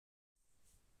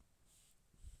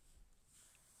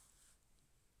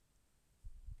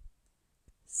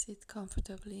Sit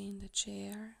comfortably in the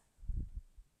chair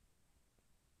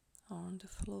or on the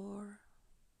floor,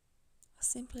 or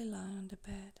simply lie on the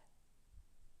bed.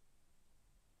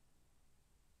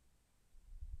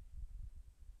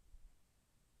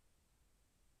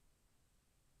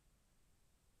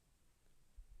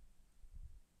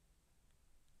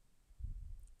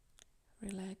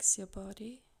 Relax your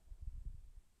body,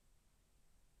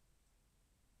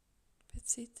 but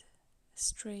sit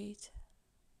straight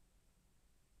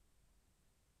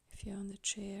if you're on the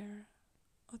chair,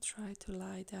 or try to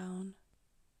lie down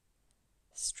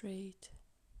straight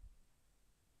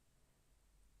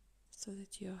so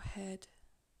that your head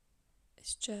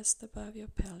is just above your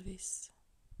pelvis,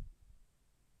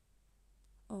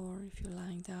 or if you're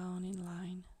lying down in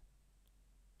line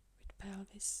with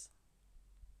pelvis.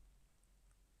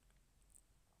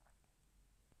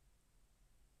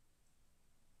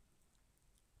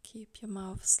 Keep your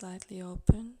mouth slightly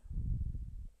open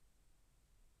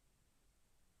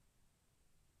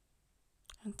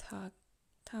and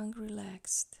tongue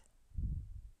relaxed.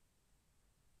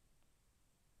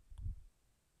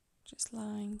 Just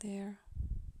lying there,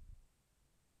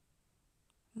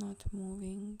 not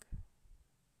moving,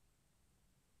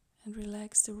 and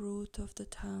relax the root of the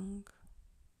tongue,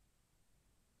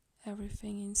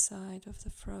 everything inside of the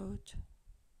throat,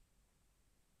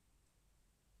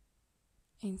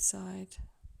 inside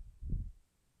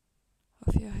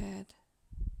of your head.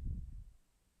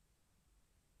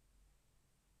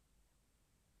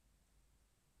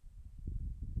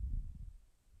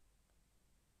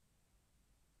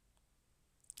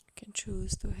 You can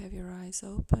choose to have your eyes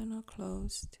open or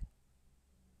closed.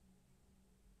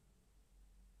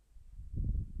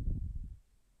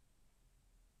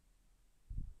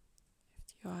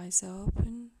 If your eyes are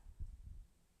open,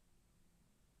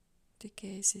 the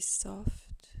gaze is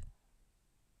soft,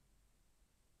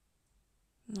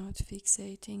 not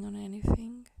fixating on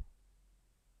anything.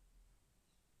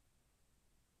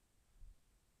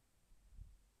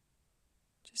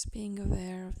 Just being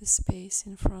aware of the space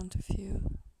in front of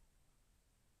you.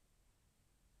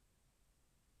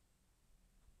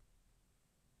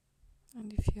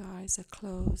 And if your eyes are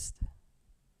closed,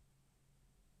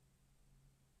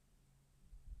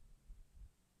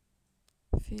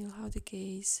 feel how the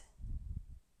gaze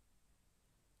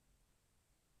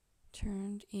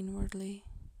turned inwardly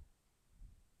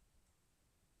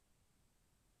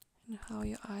and how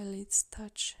your eyelids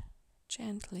touch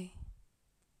gently.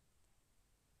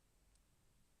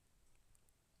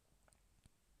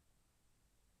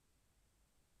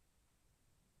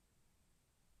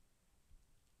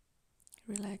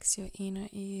 Relax your inner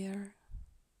ear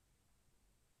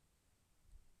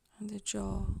and the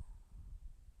jaw.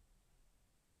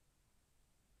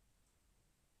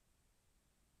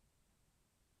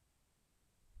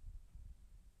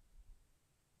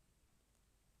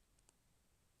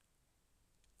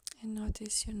 And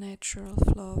notice your natural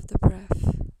flow of the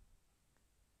breath.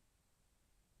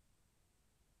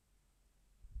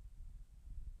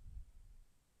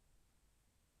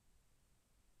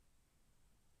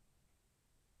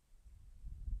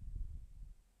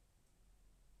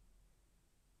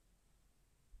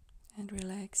 And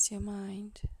relax your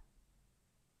mind.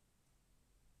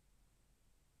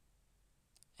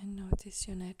 And notice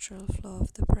your natural flow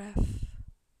of the breath.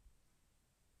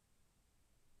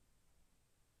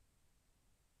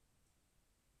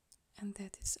 And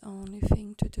that is the only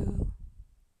thing to do.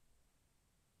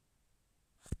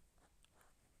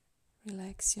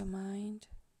 Relax your mind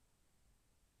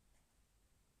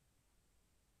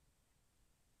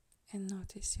and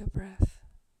notice your breath.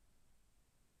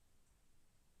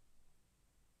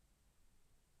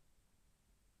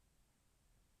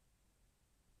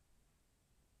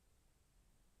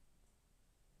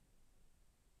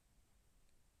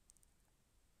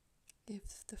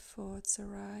 If the thoughts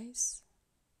arise,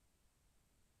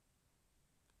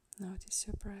 notice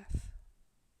your breath.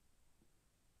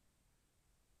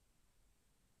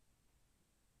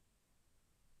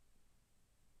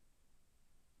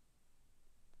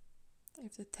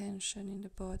 If the tension in the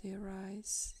body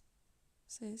arises,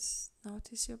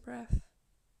 notice your breath.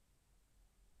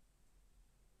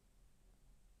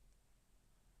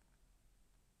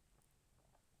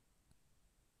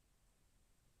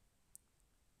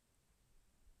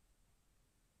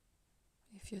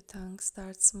 If your tongue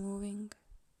starts moving,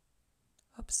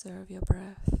 observe your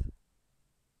breath.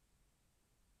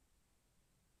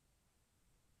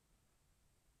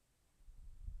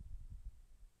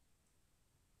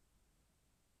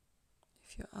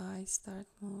 If your eyes start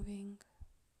moving,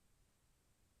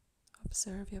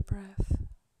 observe your breath.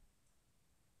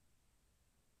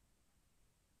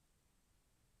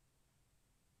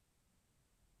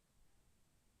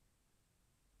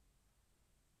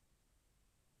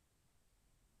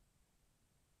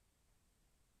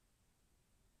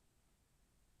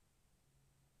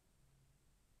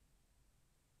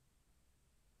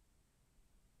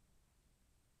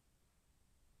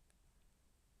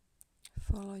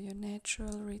 Follow your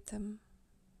natural rhythm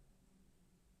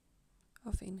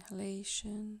of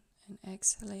inhalation and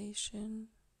exhalation.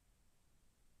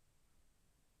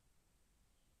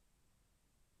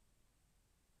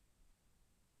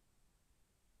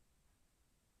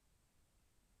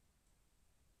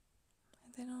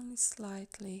 And then only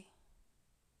slightly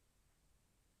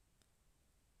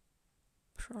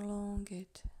prolong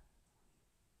it.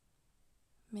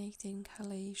 Make the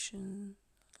inhalation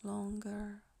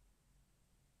longer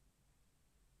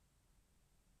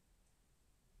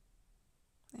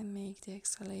and make the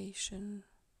exhalation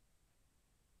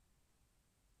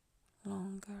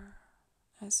longer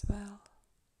as well.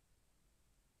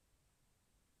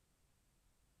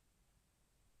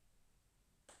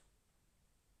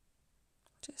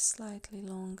 Just slightly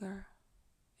longer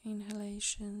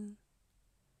inhalation,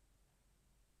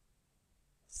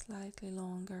 slightly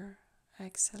longer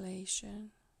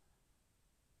exhalation.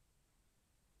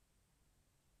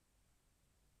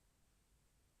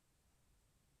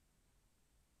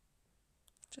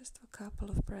 Just a couple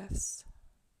of breaths.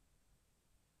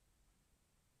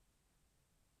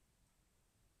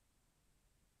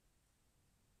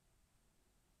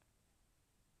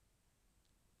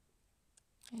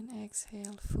 And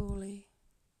exhale fully.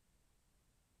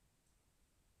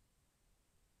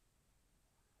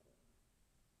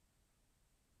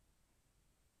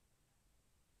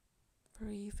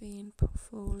 Breathe in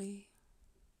fully.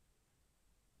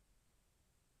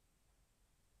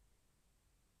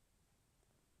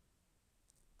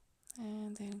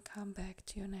 And then come back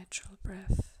to your natural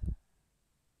breath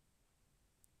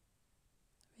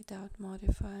without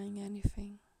modifying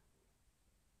anything.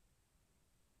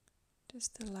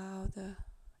 Just allow the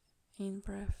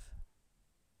in-breath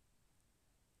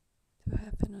to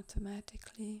happen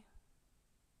automatically.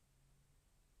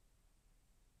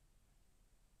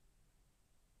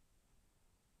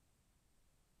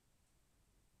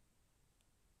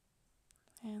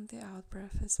 And the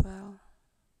out-breath as well.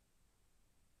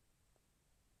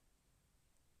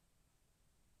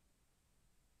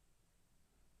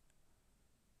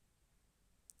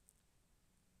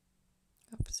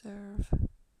 Observe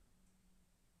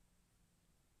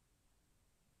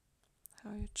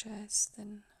how your chest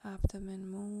and abdomen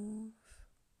move.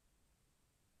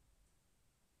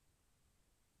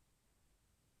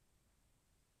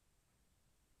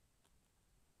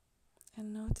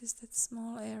 And notice that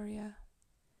small area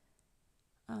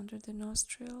under the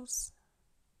nostrils,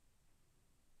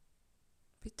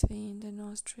 between the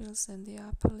nostrils and the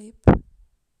upper lip.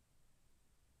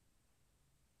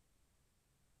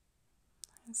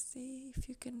 And see if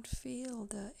you can feel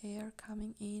the air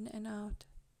coming in and out.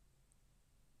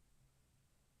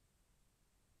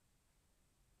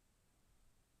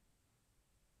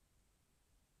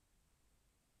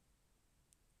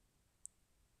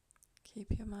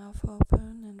 Keep your mouth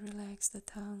open and relax the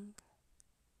tongue.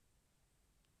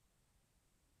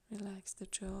 Relax the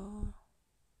jaw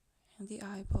and the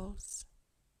eyeballs.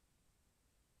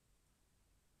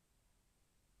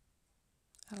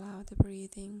 Allow the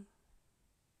breathing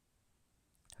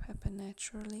to happen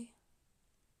naturally.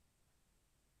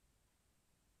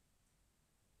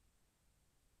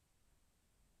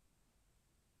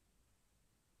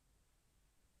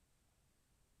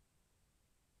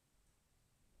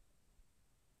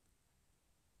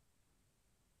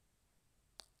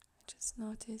 Just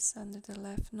notice under the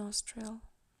left nostril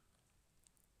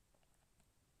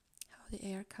how the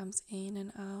air comes in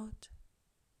and out.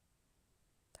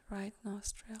 The right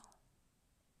nostril.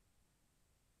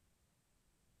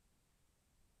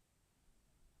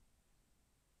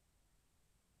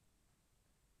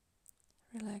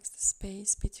 Relax the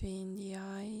space between the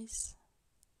eyes.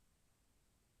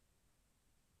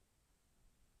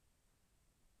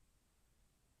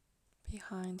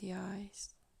 Behind the eyes.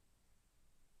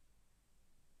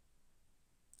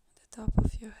 The top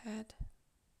of your head.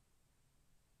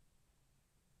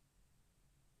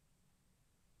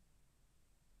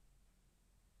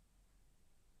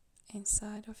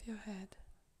 Inside of your head.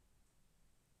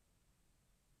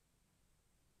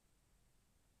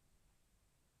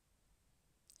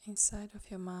 Inside of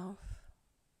your mouth.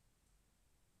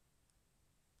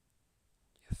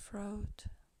 Your throat.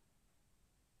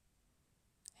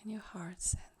 And your heart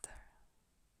center.